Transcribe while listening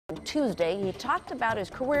Tuesday, he talked about his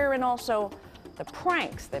career and also the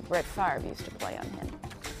pranks that Brett Favre used to play on him.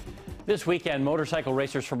 This weekend, motorcycle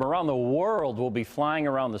racers from around the world will be flying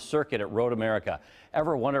around the circuit at Road America.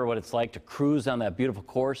 Ever wonder what it's like to cruise on that beautiful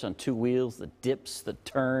course on two wheels, the dips, the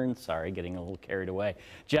turns? Sorry, getting a little carried away.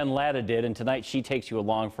 Jen Lada did, and tonight she takes you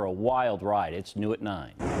along for a wild ride. It's new at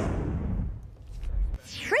 9.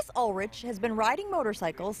 Chris Ulrich has been riding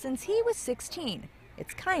motorcycles since he was 16.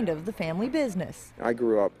 It's kind of the family business. I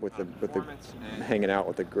grew up with hanging out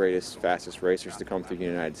with the greatest, fastest racers to come through the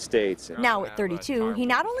United States. Now at 32, he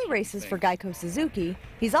not only races for Geico Suzuki,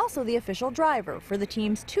 he's also the official driver for the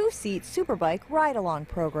team's two-seat Superbike ride-along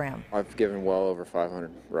program. I've given well over 500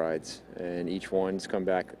 rides, and each one's come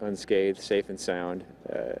back unscathed, safe and sound.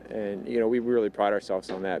 And, you know, we really pride ourselves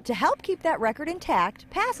on that. To help keep that record intact,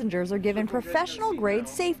 passengers are given professional-grade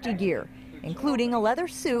safety gear, including a leather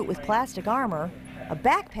suit with plastic armor, a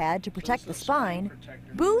back pad to protect the spine,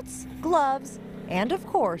 boots, gloves, and of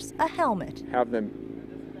course, a helmet. Have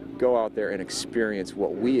them go out there and experience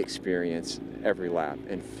what we experience every lap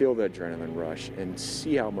and feel the adrenaline rush and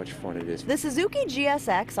see how much fun it is. The Suzuki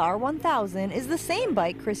GSX R1000 is the same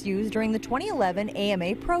bike Chris used during the 2011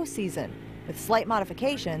 AMA Pro season, with slight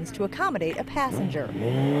modifications to accommodate a passenger.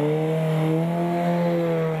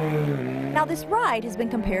 Now, this ride has been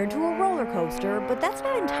compared to a roller coaster, but that's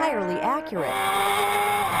not entirely accurate.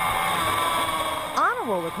 On a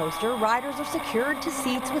roller coaster, riders are secured to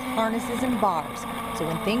seats with harnesses and bars, so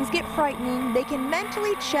when things get frightening, they can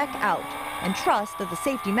mentally check out and trust that the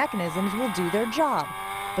safety mechanisms will do their job.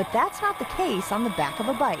 But that's not the case on the back of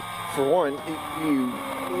a bike. For one,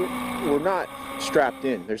 we're not strapped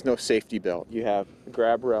in. There's no safety belt. You have a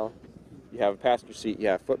grab rail, you have a passenger seat, you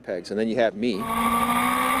have foot pegs, and then you have me.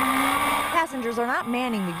 Passengers are not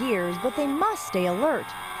manning the gears, but they must stay alert.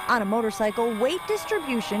 On a motorcycle, weight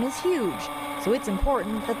distribution is huge, so it's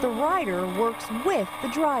important that the rider works with the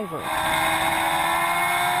driver.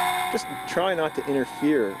 Just try not to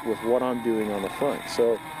interfere with what I'm doing on the front.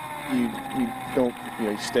 So you don't,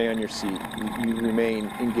 you stay on your seat. You remain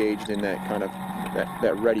engaged in that kind of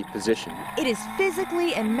that ready position. It is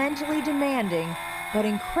physically and mentally demanding, but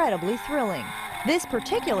incredibly thrilling. This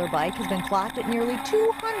particular bike has been clocked at nearly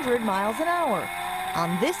 200 miles an hour.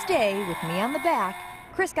 On this day, with me on the back,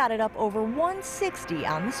 Chris got it up over 160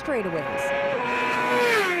 on the straightaways.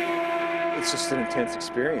 It's just an intense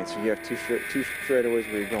experience. You have two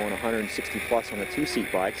straightaways where you're going 160 plus on a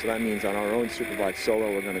two-seat bike, so that means on our own Superbike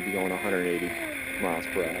solo, we're going to be going 180 miles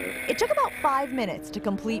per hour. It took about 5 minutes to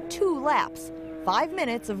complete 2 laps. 5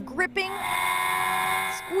 minutes of gripping,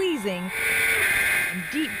 squeezing, and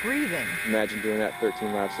deep breathing. Imagine doing that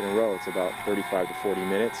 13 laps in a row. It's about 35 to 40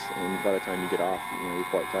 minutes, and by the time you get off, you're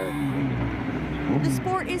quite tired. The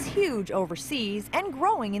sport is huge overseas and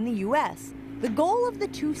growing in the U.S. The goal of the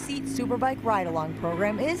two-seat Superbike ride-along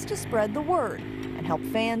program is to spread the word and help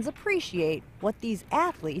fans appreciate what these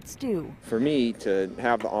athletes do. For me to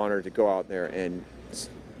have the honor to go out there and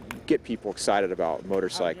get people excited about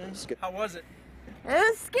motorcycles. How was it? It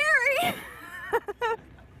was scary.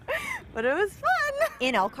 But it was fun.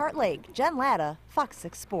 In Elkhart Lake, Jen Lada, Fox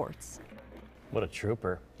 6 Sports. What a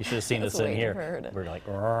trooper. You should have seen us in here. We're like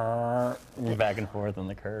back and forth on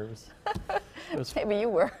the curves. Maybe you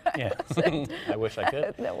were. Yeah. I wish I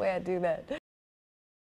could. No way I'd do that.